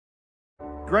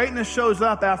Greatness shows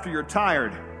up after you're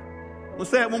tired.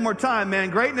 Let's say it one more time, man.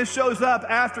 Greatness shows up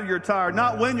after you're tired,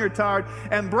 not when you're tired.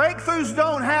 And breakthroughs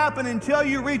don't happen until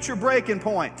you reach your breaking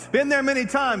point. Been there many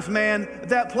times, man, at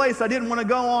that place I didn't want to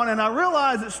go on, and I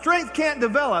realized that strength can't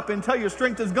develop until your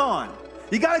strength is gone.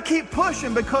 You got to keep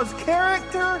pushing, because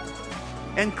character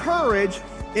and courage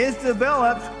is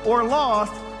developed or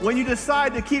lost when you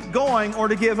decide to keep going or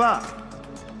to give up.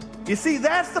 You see,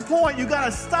 that's the point. You got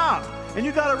to stop, and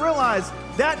you got to realize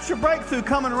that's your breakthrough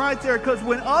coming right there, because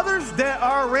when others that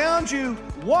are around you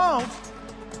won't,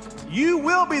 you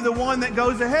will be the one that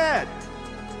goes ahead.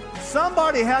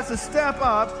 Somebody has to step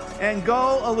up and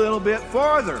go a little bit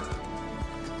farther.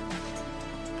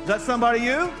 Is that somebody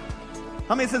you?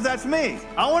 How many says that's me?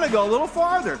 I want to go a little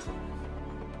farther.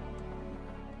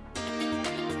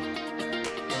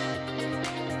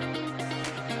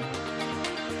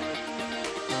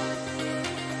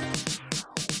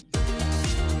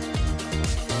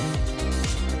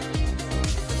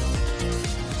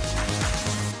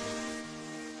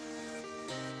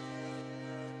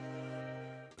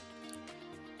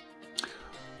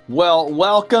 Well,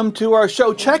 welcome to our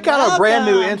show. Check out our brand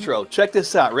new intro. Check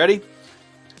this out. Ready?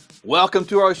 Welcome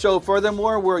to our show,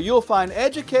 Furthermore, where you'll find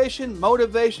education,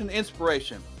 motivation,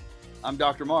 inspiration. I'm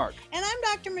Dr. Mark. And I'm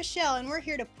Dr. Michelle, and we're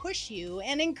here to push you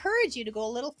and encourage you to go a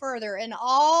little further in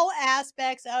all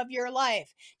aspects of your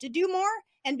life, to do more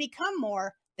and become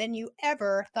more than you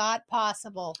ever thought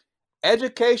possible.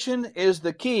 Education is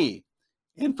the key.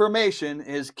 Information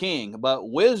is king, but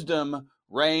wisdom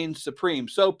reigns supreme.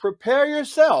 So prepare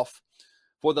yourself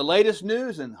for the latest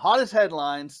news and hottest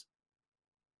headlines.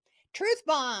 Truth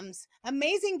bombs,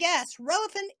 amazing guests,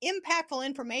 relevant, impactful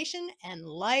information, and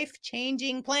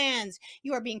life-changing plans.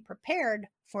 You are being prepared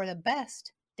for the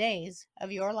best days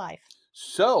of your life.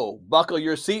 So buckle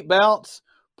your seatbelts,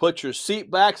 put your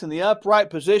seat backs in the upright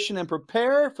position, and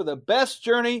prepare for the best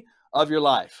journey of your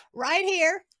life. Right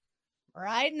here,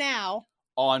 right now.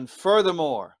 On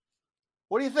Furthermore.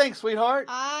 What do you think, sweetheart?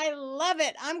 I love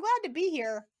it. I'm glad to be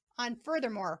here on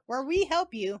Furthermore, where we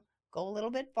help you go a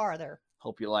little bit farther.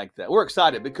 Hope you like that. We're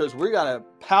excited because we got a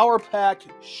power-packed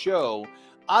show.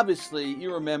 Obviously,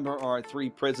 you remember our 3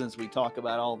 prisons we talk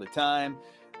about all the time.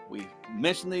 We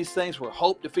mention these things where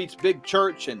hope defeats big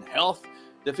church and health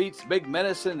defeats big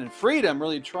medicine and freedom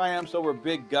really triumphs over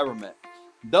big government.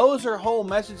 Those are whole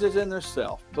messages in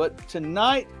themselves. But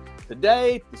tonight,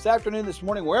 today, this afternoon, this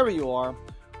morning, wherever you are,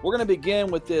 we're going to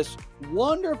begin with this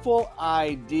wonderful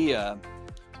idea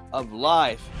of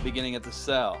life beginning at the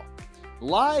cell.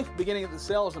 Life beginning at the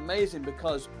cell is amazing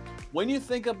because when you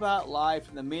think about life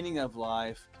and the meaning of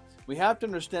life, we have to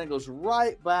understand it goes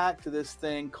right back to this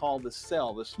thing called the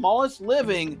cell, the smallest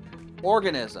living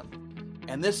organism.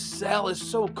 And this cell is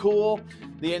so cool.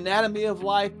 The anatomy of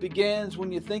life begins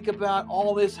when you think about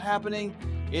all this happening.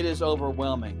 It is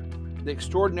overwhelming. The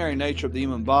extraordinary nature of the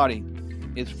human body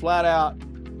is flat out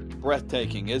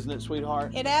breathtaking, isn't it,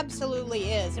 sweetheart? It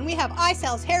absolutely is. And we have eye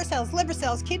cells, hair cells, liver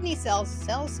cells, kidney cells,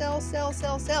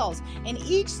 cells. And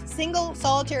each single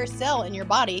solitary cell in your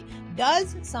body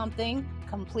does something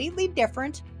completely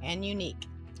different and unique.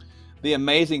 The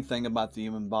amazing thing about the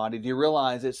human body, do you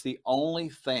realize it's the only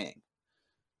thing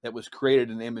that was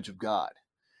created in the image of God?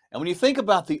 And when you think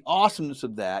about the awesomeness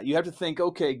of that, you have to think,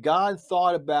 okay, God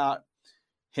thought about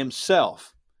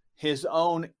himself, his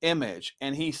own image,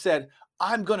 and he said,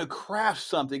 I'm going to craft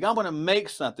something. I'm going to make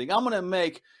something. I'm going to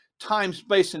make time,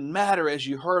 space, and matter, as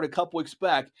you heard a couple weeks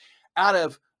back, out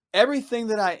of everything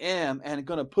that I am and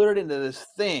going to put it into this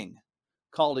thing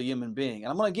called a human being. And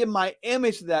I'm going to give my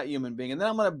image to that human being. And then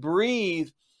I'm going to breathe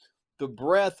the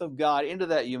breath of God into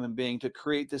that human being to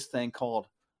create this thing called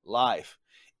life.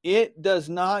 It does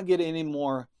not get any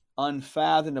more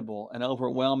unfathomable and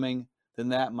overwhelming than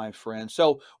that, my friend.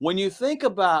 So when you think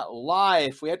about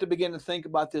life, we have to begin to think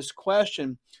about this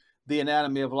question, the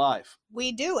anatomy of life.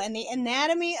 We do. And the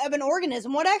anatomy of an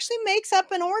organism, what actually makes up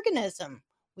an organism?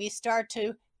 We start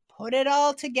to put it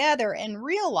all together and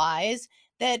realize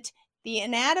that the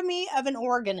anatomy of an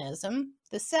organism,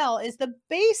 the cell, is the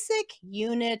basic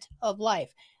unit of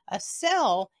life. A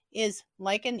cell is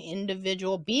like an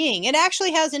individual being. It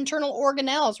actually has internal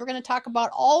organelles. We're going to talk about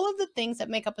all of the things that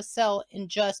make up a cell in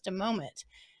just a moment.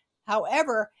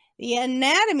 However, the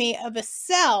anatomy of a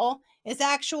cell is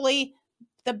actually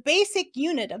the basic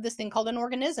unit of this thing called an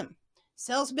organism.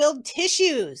 Cells build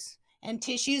tissues, and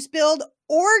tissues build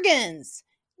organs.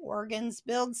 Organs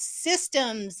build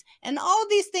systems, and all of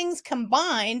these things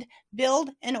combined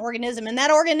build an organism. And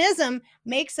that organism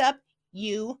makes up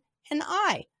you and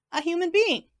I, a human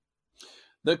being.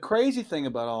 The crazy thing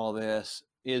about all this,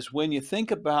 is when you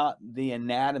think about the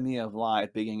anatomy of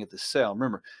life beginning at the cell.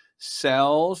 Remember,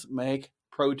 cells make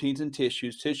proteins and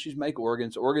tissues, tissues make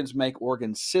organs, organs make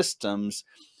organ systems,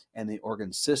 and the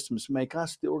organ systems make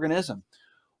us, the organism.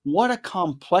 What a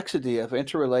complexity of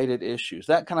interrelated issues.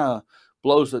 That kind of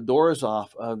blows the doors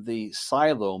off of the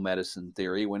silo medicine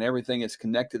theory when everything is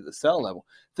connected at the cell level.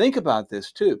 Think about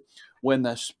this too. When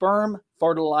the sperm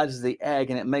fertilizes the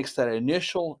egg and it makes that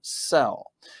initial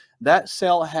cell, that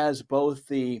cell has both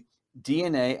the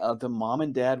DNA of the mom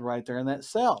and dad right there in that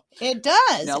cell. It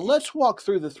does. Now let's walk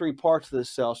through the three parts of the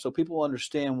cell so people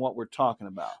understand what we're talking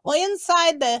about. Well,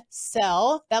 inside the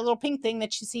cell, that little pink thing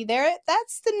that you see there,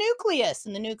 that's the nucleus.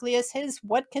 And the nucleus is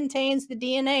what contains the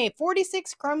DNA.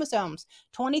 46 chromosomes,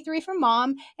 23 from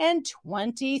mom and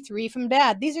 23 from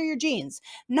dad. These are your genes,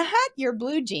 not your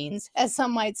blue genes, as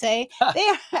some might say. They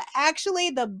are actually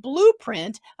the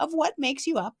blueprint of what makes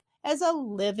you up as a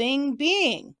living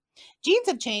being. Genes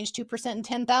have changed 2% in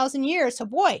 10,000 years. So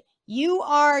boy, you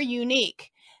are unique.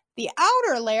 The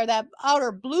outer layer, that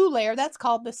outer blue layer, that's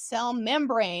called the cell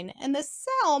membrane. And the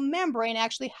cell membrane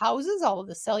actually houses all of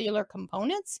the cellular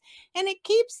components and it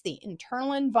keeps the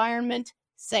internal environment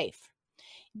safe.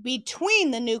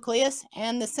 Between the nucleus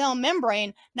and the cell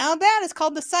membrane, now that is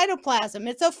called the cytoplasm.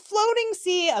 It's a floating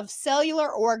sea of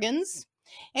cellular organs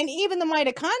and even the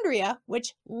mitochondria,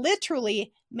 which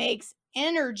literally makes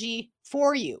energy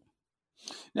for you.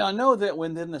 Now, I know that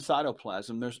within the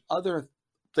cytoplasm, there's other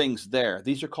things there.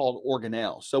 These are called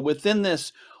organelles. So within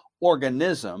this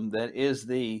organism that is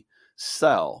the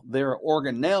cell, there are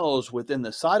organelles within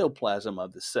the cytoplasm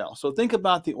of the cell. So think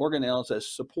about the organelles as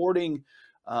supporting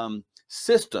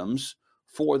systems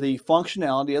for the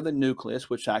functionality of the nucleus,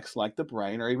 which acts like the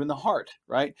brain or even the heart,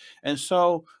 right? And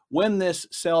so when this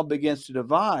cell begins to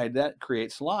divide, that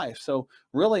creates life. So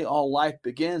really all life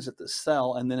begins at the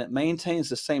cell and then it maintains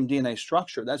the same DNA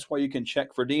structure. That's why you can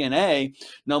check for DNA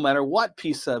no matter what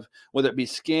piece of, whether it be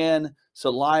skin,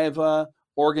 saliva,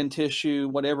 organ tissue,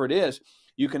 whatever it is,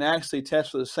 you can actually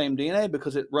test for the same DNA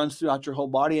because it runs throughout your whole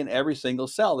body in every single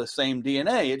cell, the same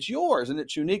DNA. It's yours and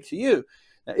it's unique to you.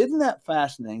 Now, isn't that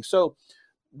fascinating? So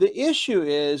the issue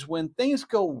is when things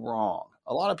go wrong,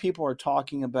 a lot of people are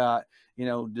talking about,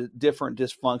 different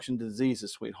dysfunction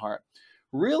diseases, sweetheart.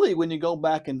 Really, when you go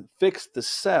back and fix the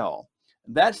cell,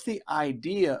 that's the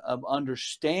idea of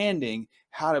understanding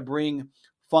how to bring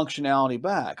functionality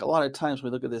back. A lot of times we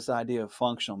look at this idea of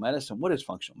functional medicine. What is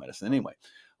functional medicine anyway?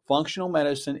 Functional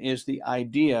medicine is the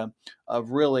idea of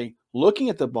really looking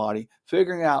at the body,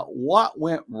 figuring out what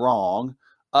went wrong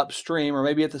upstream or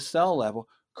maybe at the cell level,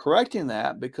 correcting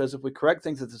that, because if we correct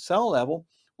things at the cell level,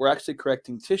 we're actually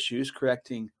correcting tissues,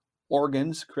 correcting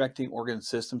organs, correcting organ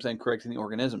systems, and correcting the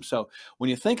organism. So when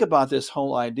you think about this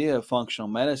whole idea of functional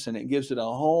medicine, it gives it a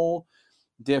whole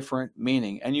different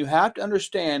meaning. And you have to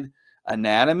understand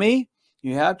anatomy,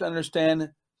 you have to understand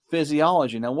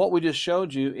physiology. Now, what we just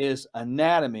showed you is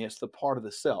anatomy. It's the part of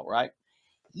the cell, right?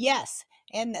 Yes.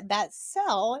 And that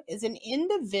cell is an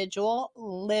individual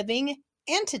living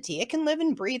entity. It can live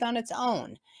and breathe on its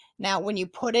own. Now, when you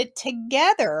put it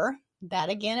together, that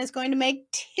again is going to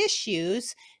make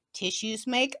tissues. Tissues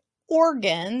make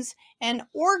organs, and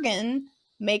organ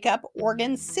make up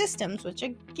organ systems, which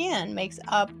again makes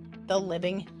up the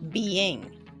living being.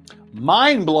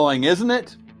 Mind-blowing, isn't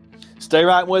it? Stay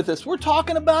right with us. We're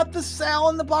talking about the cell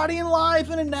and the body and life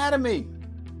and anatomy.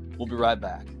 We'll be right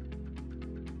back.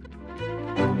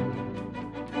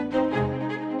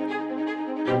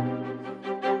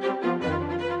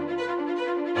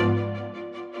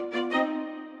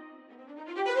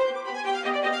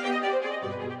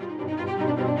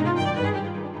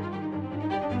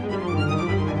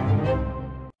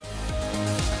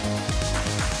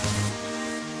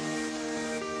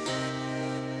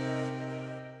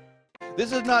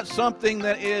 This is not something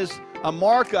that is a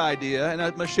Mark idea and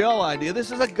a Michelle idea.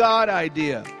 This is a God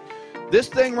idea. This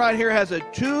thing right here has a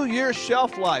 2-year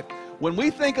shelf life. When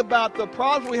we think about the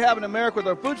problems we have in America with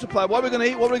our food supply, what are we going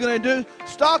to eat? What are we going to do?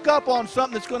 Stock up on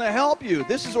something that's going to help you.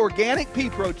 This is organic pea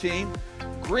protein,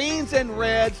 greens and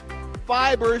reds,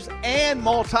 fibers, and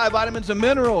multivitamins and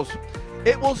minerals.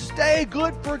 It will stay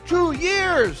good for 2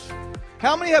 years.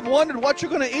 How many have wondered what you're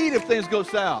going to eat if things go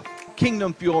south?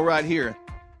 Kingdom Fuel right here.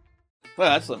 Well,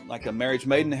 that's like a marriage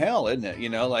made in hell, isn't it?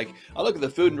 Like I look at the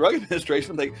Food and Drug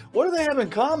Administration and think, what do they have in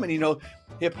common?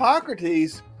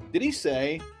 Hippocrates, did he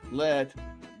say, let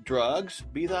drugs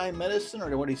be thy medicine,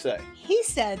 or what did he say? He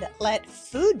said, let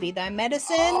food be thy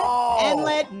medicine, and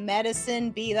let medicine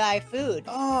be thy food.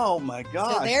 Oh my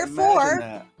gosh. So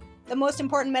therefore, the most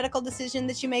important medical decision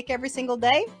that you make every single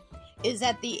day is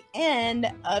at the end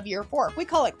of your fork. We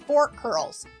call it fork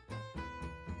curls.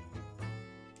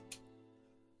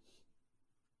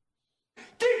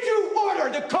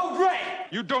 sir, the code red.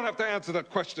 You don't have to answer that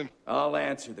question. I'll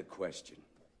answer the question.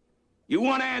 You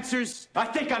want answers? I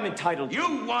think I'm entitled.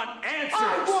 You want answers?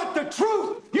 I want the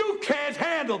truth. You can't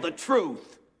handle the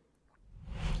truth.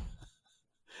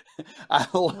 I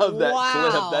love that clip.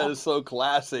 Wow. That is so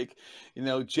classic. You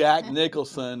know, Jack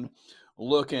Nicholson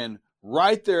looking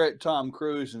right there at Tom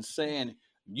Cruise and saying,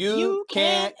 you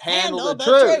can't handle the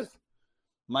truth.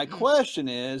 My question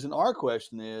is, and our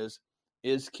question is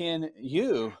can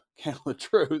you handle the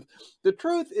truth? The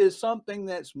truth is something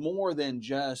that's more than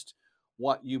just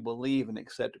what you believe and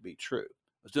accept to be true.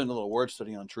 I was doing a little word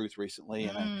study on truth recently,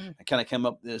 and I kind of came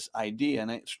up with this idea, and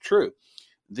it's true.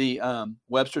 The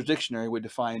Webster's Dictionary would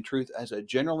define truth as a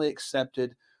generally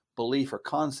accepted belief or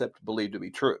concept believed to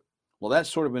be true. Well, that's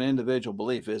sort of an individual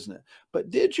belief, isn't it? But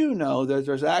did you know that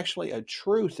there's actually a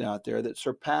truth out there that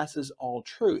surpasses all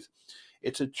truth?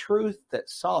 It's a truth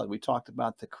that's solid. We talked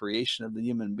about the creation of the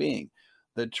human being.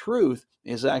 The truth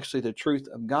is actually the truth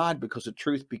of God, because the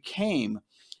truth became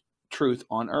truth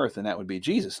on earth, and that would be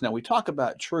Jesus. Now, we talk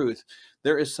about truth.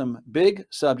 There is some big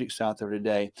subjects out there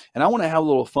today, and I want to have a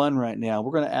little fun right now.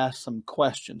 We're going to ask some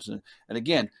questions. And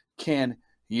again, can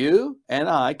you and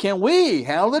I, can we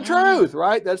handle the truth,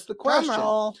 right? That's the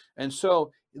question. And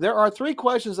so there are 3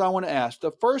 questions I want to ask.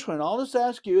 The first one, I'll just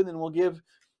ask you, and then we'll give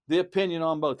the opinion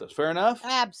on both of us. Fair enough?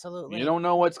 Absolutely. You don't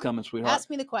know what's coming, sweetheart. Ask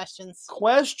me the questions.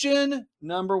 Question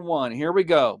number 1. Here we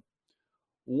go.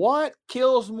 What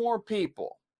kills more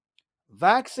people,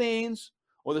 vaccines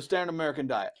or the standard American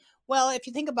diet? Well, if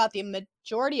you think about the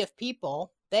majority of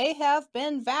people, they have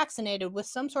been vaccinated with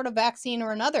some sort of vaccine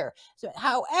or another. So,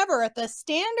 however, the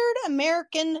standard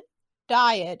American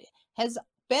diet has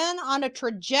been on a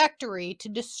trajectory to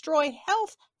destroy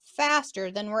health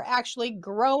faster than we're actually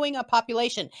growing a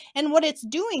population. And what it's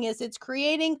doing is it's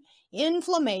creating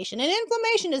inflammation. And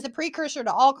inflammation is a precursor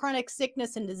to all chronic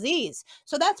sickness and disease.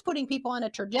 So that's putting people on a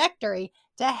trajectory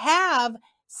to have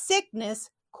sickness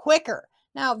quicker.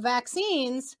 Now,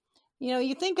 vaccines,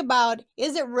 you think about,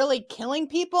 is it really killing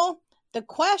people? The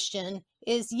question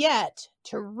is yet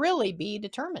to really be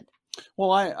determined.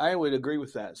 Well, I would agree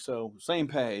with that. So same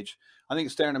page. I think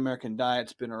standard American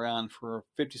diet's been around for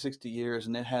 50, 60 years,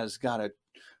 and it has got a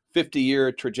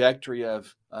 50-year trajectory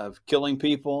of killing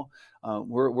people.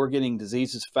 We're getting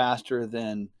diseases faster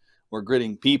than we're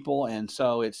getting people, and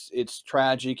so it's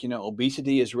tragic.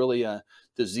 Obesity is really a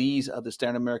disease of the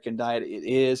standard American diet. It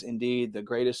is indeed the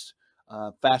greatest,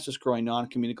 fastest growing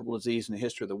non-communicable disease in the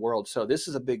history of the world. So this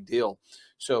is a big deal.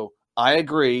 So I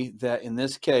agree that in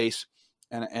this case,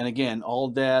 and again, all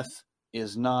death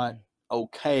is not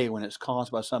okay when it's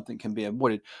caused by something can be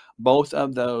avoided. Both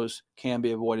of those can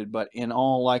be avoided, but in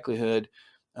all likelihood,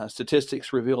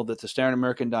 statistics reveal that the standard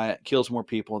American diet kills more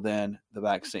people than the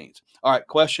vaccines. All right,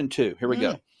 question 2. Here we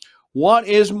go. What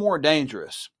is more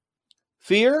dangerous,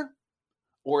 fear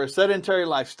or a sedentary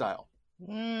lifestyle?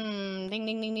 Ding, ding,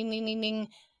 ding, ding, ding, ding, ding.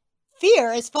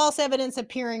 Fear is false evidence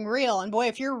appearing real. And boy,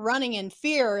 if you're running in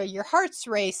fear, your heart's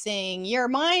racing, your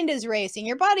mind is racing,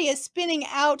 your body is spinning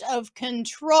out of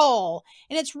control,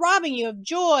 and it's robbing you of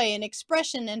joy and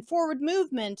expression and forward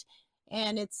movement,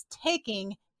 and it's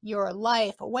taking your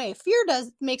life away. Fear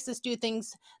makes us do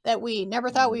things that we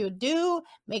never thought we would do,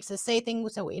 makes us say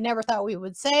things that we never thought we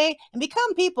would say, and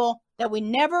become people that we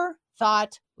never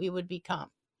thought we would become.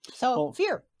 So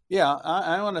fear. Yeah,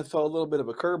 I want to throw a little bit of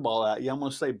a curveball at you. I'm going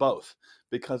to say both,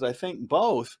 because I think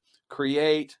both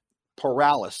create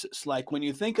paralysis. Like when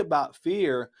you think about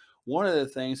fear, one of the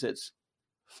things that's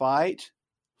fight,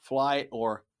 flight,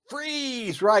 or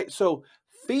freeze, right? So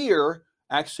fear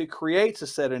actually creates a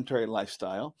sedentary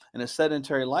lifestyle, and a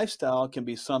sedentary lifestyle can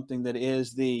be something that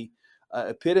is the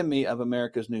epitome of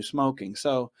America's new smoking.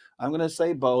 So I'm going to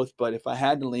say both, but if I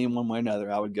had to lean one way or another,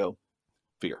 I would go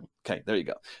fear. Okay, there you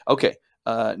go. Okay.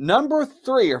 Number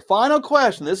 3, or final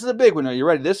question. This is a big one. Are you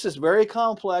ready? This is very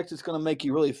complex. It's going to make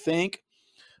you really think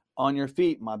on your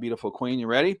feet, my beautiful queen. You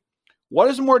ready? What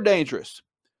is more dangerous,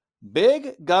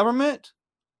 big government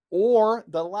or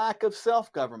the lack of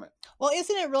self-government? Well,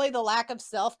 isn't it really the lack of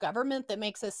self-government that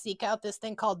makes us seek out this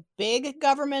thing called big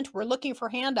government? We're looking for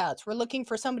handouts. We're looking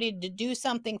for somebody to do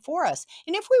something for us.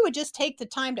 And if we would just take the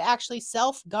time to actually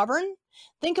self-govern,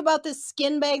 think about this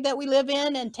skin bag that we live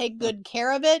in and take good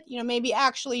care of it, maybe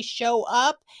actually show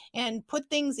up and put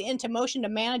things into motion to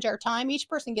manage our time. Each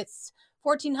person gets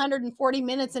 1,440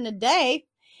 minutes in a day.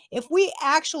 If we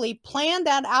actually planned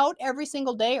that out every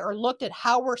single day or looked at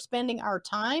how we're spending our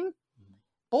time,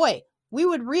 boy, we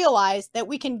would realize that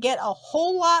we can get a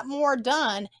whole lot more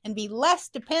done and be less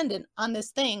dependent on this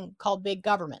thing called big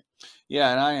government.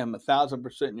 Yeah, and I am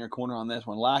 1,000% in your corner on this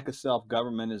one. Lack of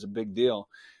self-government is a big deal.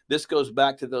 This goes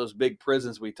back to those big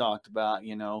prisons we talked about.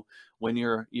 When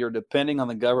you're depending on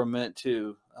the government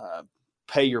to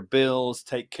pay your bills,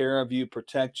 take care of you,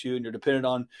 protect you, and you're dependent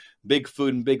on big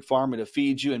food and big pharma to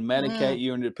feed you and medicate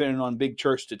you, and dependent on big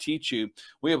church to teach you,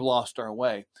 we have lost our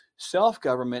way.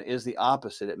 Self-government is the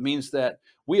opposite. It means that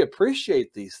we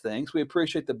appreciate these things. We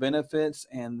appreciate the benefits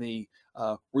and the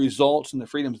results and the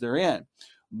freedoms they're in,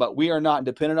 but we are not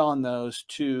dependent on those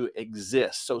to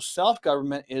exist. So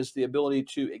self-government is the ability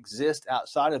to exist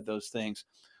outside of those things.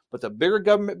 But the bigger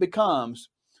government becomes,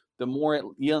 the more it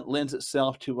lends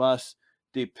itself to us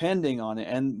depending on it.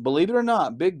 And believe it or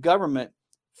not, big government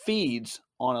feeds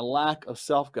on a lack of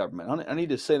self-government. I need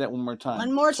to say that one more time.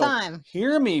 One more time.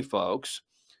 Hear me, folks.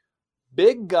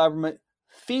 Big government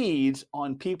feeds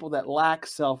on people that lack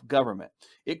self-government.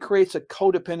 It creates a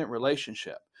codependent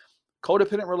relationship.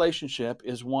 Codependent relationship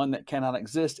is one that cannot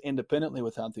exist independently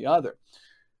without the other.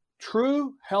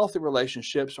 True healthy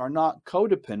relationships are not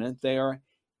codependent. They are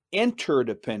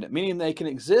interdependent, meaning they can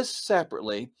exist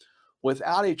separately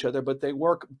without each other, but they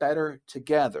work better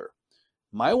together.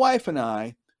 My wife and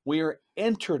I, we are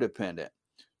interdependent.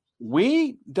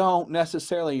 We don't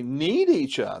necessarily need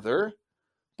each other,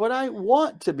 but I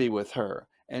want to be with her,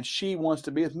 and she wants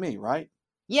to be with me, right?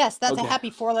 Yes, that's a happy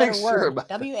four-letter word,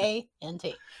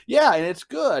 W-A-N-T. Yeah, and it's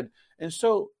good. And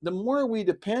so the more we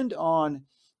depend on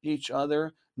each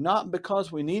other, not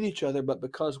because we need each other, but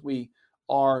because we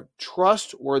are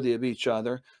trustworthy of each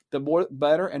other, the more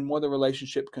better and more the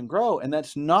relationship can grow. And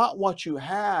that's not what you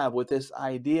have with this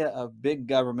idea of big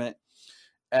government,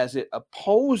 as it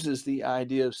opposes the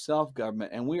idea of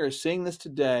self-government. And we are seeing this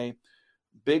today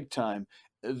big time.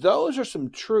 Those are some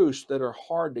truths that are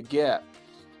hard to get.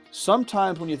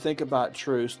 Sometimes when you think about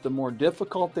truths, the more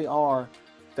difficult they are,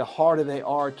 the harder they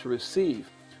are to receive.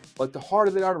 But the harder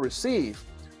they are to receive,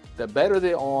 the better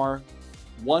they are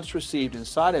once received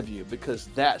inside of you, because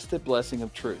that's the blessing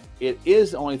of truth. It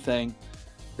is the only thing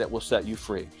that will set you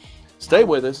free. Stay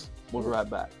with us. We'll be right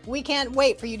back. We can't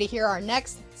wait for you to hear our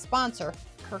next sponsor,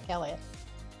 Kirk Elliott.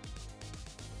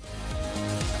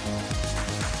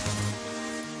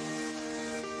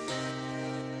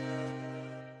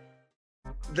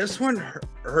 This one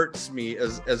hurts me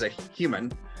as a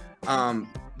human.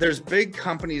 There's big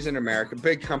companies in America.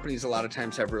 Big companies a lot of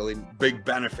times have really big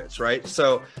benefits, right?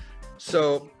 So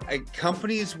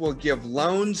companies will give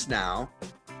loans now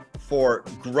for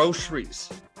groceries.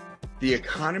 The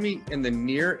economy in the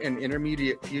near and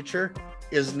intermediate future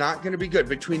is not going to be good.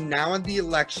 Between now and the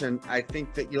election, I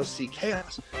think that you'll see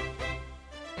chaos.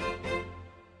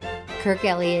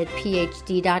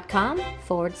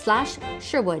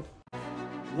 KirkElliottPhD.com/Sherwood.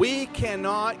 We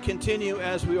cannot continue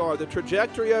as we are. The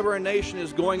trajectory of our nation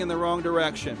is going in the wrong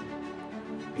direction.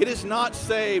 It is not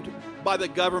saved by the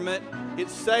government.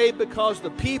 It's saved because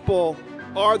the people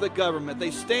are the government.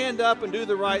 They stand up and do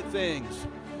the right things,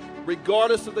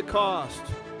 regardless of the cost.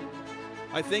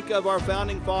 I think of our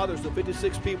founding fathers, the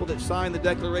 56 people that signed the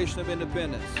Declaration of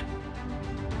Independence.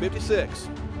 56,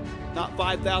 not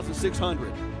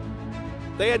 5,600.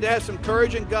 They had to have some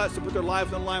courage and guts to put their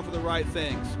life on the line for the right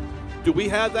things. Do we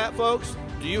have that, folks?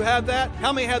 Do you have that?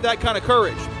 How many have that kind of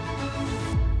courage?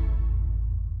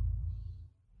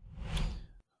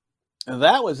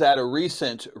 That was at a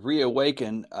recent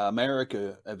Reawaken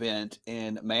America event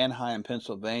in Manheim,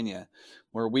 Pennsylvania,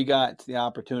 where we got the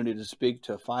opportunity to speak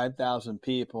to 5,000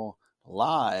 people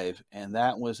live, and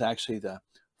that was actually the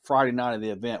Friday night of the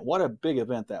event. What a big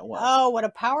event that was. Oh, what a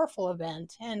powerful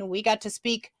event. And we got to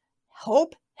speak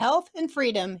hope, health, and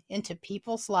freedom into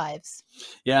people's lives.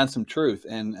 Yeah, and some truth.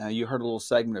 And you heard a little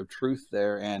segment of truth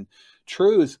there. And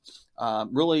truth,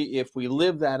 really, if we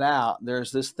live that out,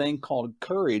 there's this thing called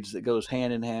courage that goes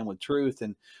hand in hand with truth.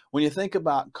 And when you think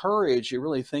about courage, you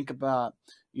really think about,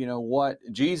 what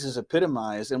Jesus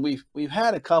epitomized. And we've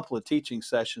had a couple of teaching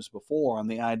sessions before on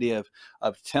the idea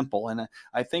of temple. And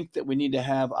I think that we need to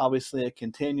have, obviously, a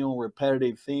continual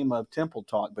repetitive theme of temple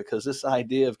talk, because this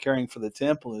idea of caring for the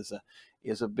temple is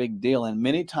a big deal, and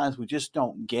many times we just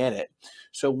don't get it.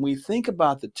 So when we think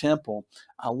about the temple,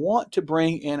 I want to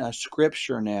bring in a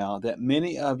scripture now that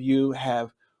many of you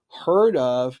have heard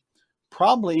of,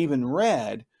 probably even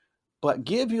read, but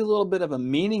give you a little bit of a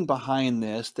meaning behind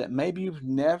this that maybe you've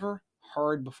never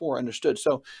heard before, understood.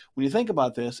 So when you think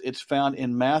about this, it's found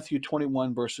in Matthew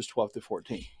 21, verses 12 to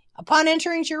 14. Upon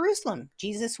entering Jerusalem,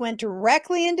 Jesus went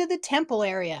directly into the temple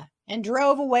area and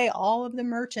drove away all of the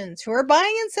merchants who were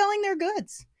buying and selling their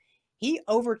goods. He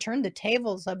overturned the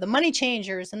tables of the money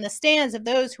changers and the stands of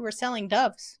those who were selling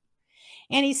doves.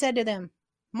 And he said to them,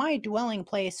 "My dwelling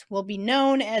place will be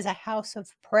known as a house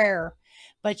of prayer,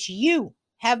 but you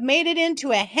have made it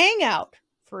into a hangout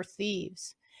for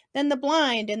thieves." Then the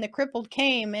blind and the crippled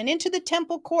came, and into the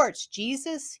temple courts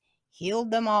Jesus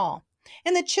healed them all.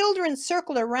 And the children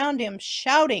circled around him,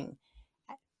 shouting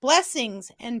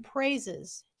blessings and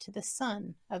praises to the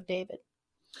Son of David.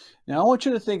 Now, I want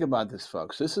you to think about this,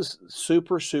 folks. This is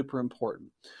super, super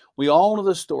important. We all know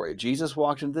the story. Jesus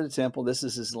walked into the temple. This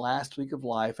is his last week of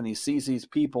life, and he sees these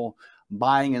people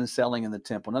buying and selling in the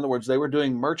temple. In other words, they were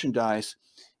doing merchandise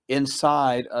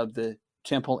inside of the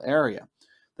temple area.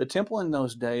 The temple in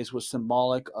those days was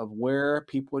symbolic of where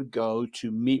people would go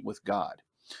to meet with God.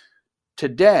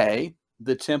 Today,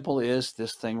 the temple is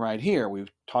this thing right here.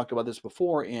 We've talked about this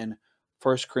before in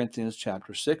 1 Corinthians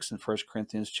chapter 6 and 1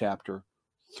 Corinthians chapter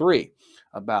 3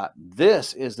 about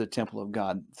this is the temple of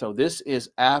God. So this is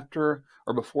after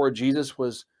or before Jesus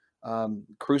was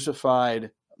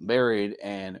crucified, buried,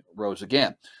 and rose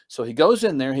again. So he goes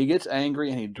in there, he gets angry,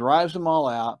 and he drives them all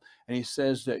out, and he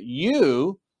says that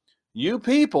you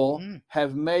people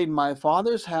have made my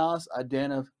Father's house a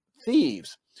den of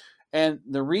thieves. And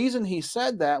the reason he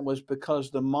said that was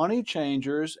because the money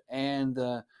changers and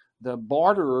the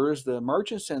barterers, the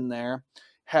merchants in there,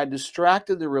 had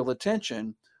distracted the real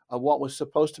attention of what was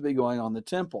supposed to be going on in the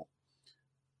temple.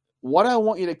 What I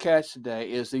want you to catch today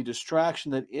is the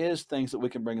distraction that is things that we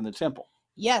can bring in the temple.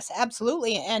 Yes,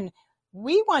 absolutely. And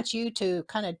we want you to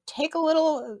kind of take a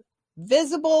little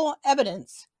visible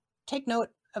evidence. Take note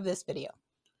of this video.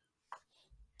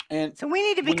 And so we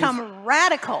need to become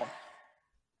radical,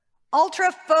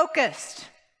 ultra-focused,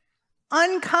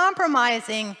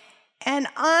 uncompromising, and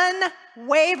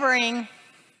unwavering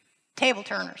table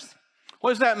turners.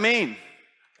 What does that mean?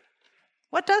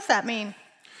 What does that mean?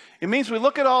 It means we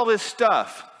look at all this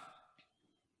stuff,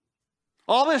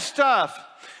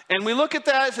 and we look at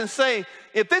that and say,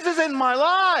 if this is in my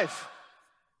life,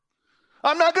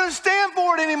 I'm not going to stand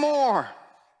for it anymore.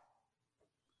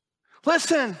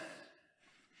 Listen,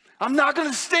 I'm not going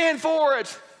to stand for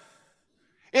it.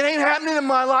 It ain't happening in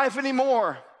my life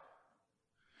anymore.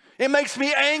 It makes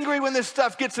me angry when this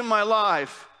stuff gets in my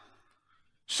life.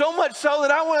 So much so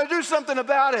that I want to do something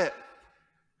about it.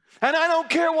 And I don't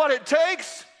care what it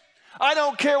takes. I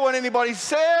don't care what anybody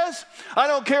says. I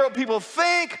don't care what people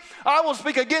think. I will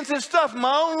speak against this stuff in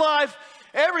my own life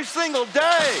every single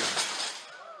day.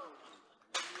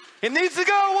 It needs to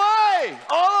go away.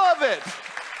 All of it.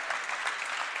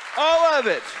 All of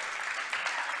it.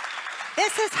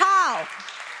 This is how,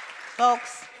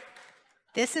 folks,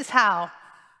 this is how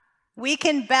we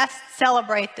can best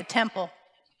celebrate the temple,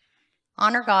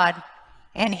 honor God,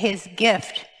 and his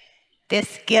gift,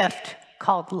 this gift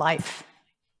called life.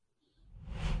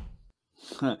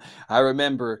 I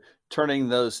remember turning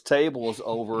those tables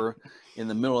over in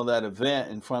the middle of that event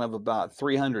in front of about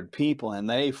 300 people, and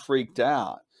they freaked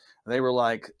out. They were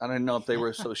like, I don't know if they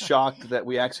were so shocked that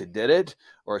we actually did it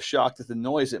or shocked at the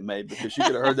noise it made, because you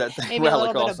could have heard that thing rattle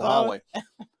across the hallway.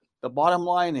 The bottom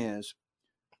line is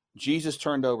Jesus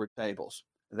turned over tables.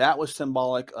 That was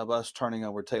symbolic of us turning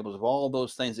over tables, of all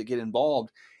those things that get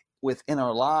involved within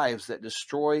our lives that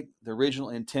destroy the original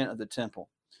intent of the temple.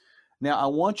 Now, I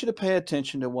want you to pay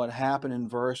attention to what happened in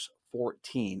verse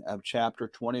 14 of chapter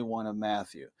 21 of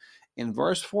Matthew. In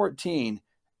verse 14,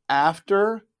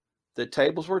 after the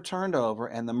tables were turned over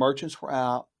and the merchants were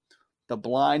out, the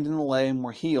blind and the lame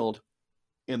were healed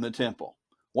in the temple.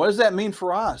 What does that mean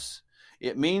for us?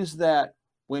 It means that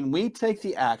when we take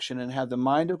the action and have the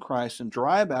mind of Christ and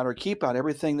drive out or keep out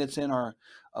everything that's in our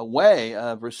way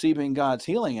of receiving God's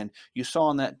healing. And you saw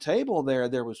on that table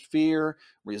there was fear,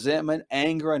 resentment,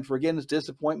 anger, unforgiveness,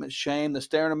 disappointment, shame, the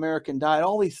staring American diet,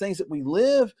 all these things that we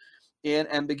live in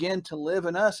and begin to live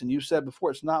in us. And you said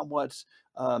before, it's not what's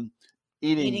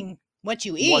eating what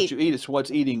you eat. It's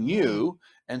what's eating you.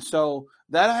 And so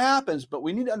that happens, but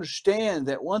we need to understand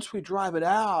that once we drive it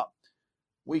out,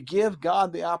 we give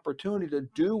God the opportunity to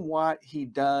do what he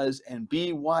does and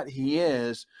be what he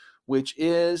is, which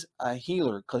is a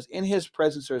healer, because in his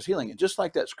presence there is healing. And just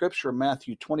like that scripture,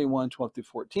 Matthew 21, 12 through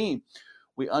 14,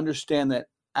 we understand that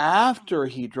after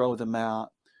he drove them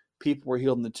out, people were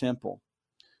healed in the temple.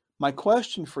 My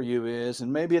question for you is,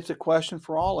 and maybe it's a question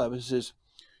for all of us, is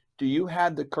do you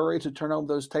have the courage to turn over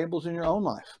those tables in your own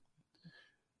life?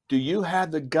 Do you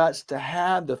have the guts to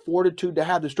have the fortitude, to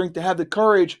have the strength, to have the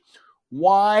courage?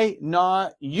 Why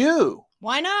not you?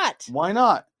 Why not? Why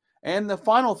not? And the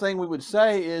final thing we would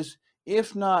say is,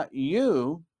 if not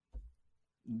you,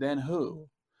 then who?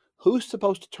 Who's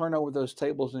supposed to turn over those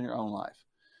tables in your own life?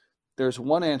 There's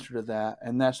one answer to that,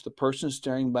 and that's the person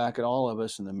staring back at all of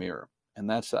us in the mirror, and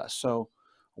that's us. So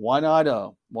why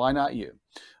not why not you?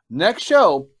 Next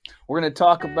show, we're going to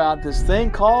talk about this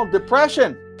thing called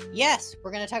depression. Yes,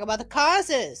 we're going to talk about the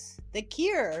causes, the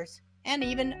cures, and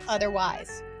even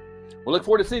otherwise. We'll look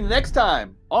forward to seeing you next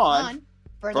time on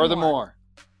Furthermore.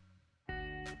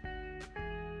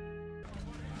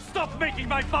 Stop making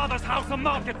my father's house a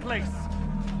marketplace!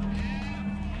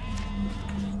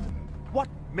 What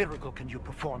miracle can you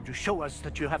perform to show us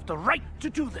that you have the right to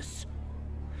do this?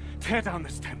 Tear down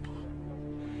this temple,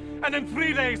 and in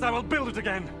 3 days I will build it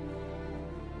again.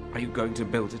 Are you going to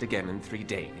build it again in 3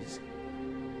 days?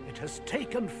 It has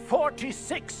taken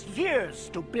 46 years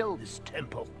to build this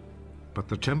temple. But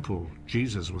the temple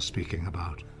Jesus was speaking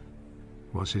about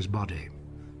was his body.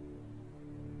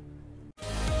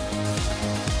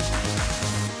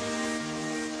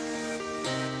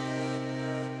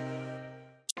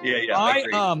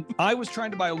 I was trying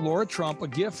to buy Laura Trump a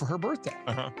gift for her birthday.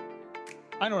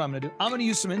 I know what I'm going to do. I'm going to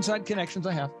use some inside connections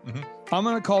I have. I'm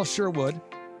going to call Sherwood,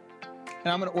 and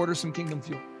I'm going to order some Kingdom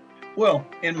Fuel. Well,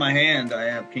 in my hand, I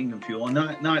have Kingdom Fuel,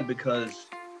 and not because,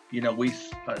 we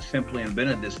simply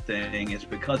invented this thing. It's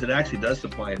because it actually does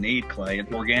supply a need, Clay.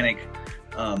 It's organic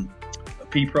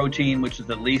pea protein, which is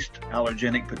the least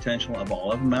allergenic potential of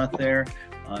all of them out there.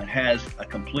 It has a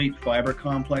complete fiber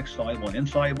complex, soluble and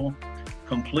insoluble,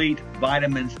 complete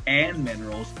vitamins and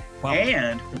minerals,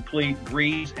 and complete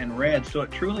greens and reds. So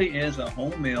it truly is a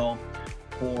home meal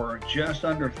for just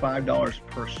under $5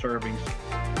 per serving.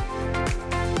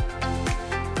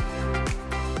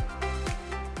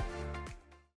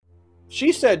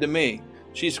 She said to me,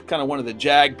 she's kind of one of the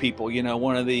JAG people,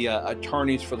 one of the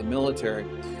attorneys for the military.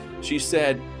 She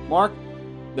said, Mark,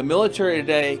 the military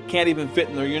today can't even fit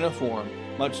in their uniform,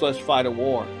 much less fight a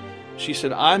war. She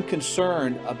said, I'm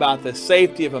concerned about the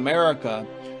safety of America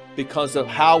because of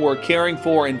how we're caring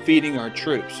for and feeding our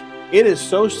troops. It is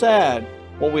so sad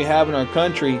what we have in our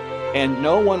country, and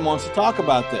no one wants to talk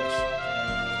about this.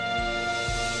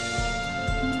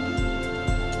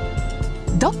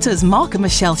 Doctors Mark and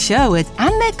Michelle Sherwood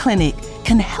and their clinic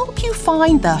can help you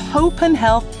find the hope and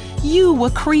health you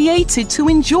were created to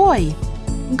enjoy.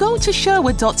 Go to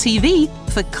Sherwood.tv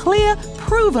for clear,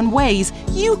 proven ways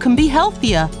you can be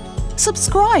healthier.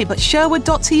 Subscribe at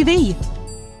Sherwood.tv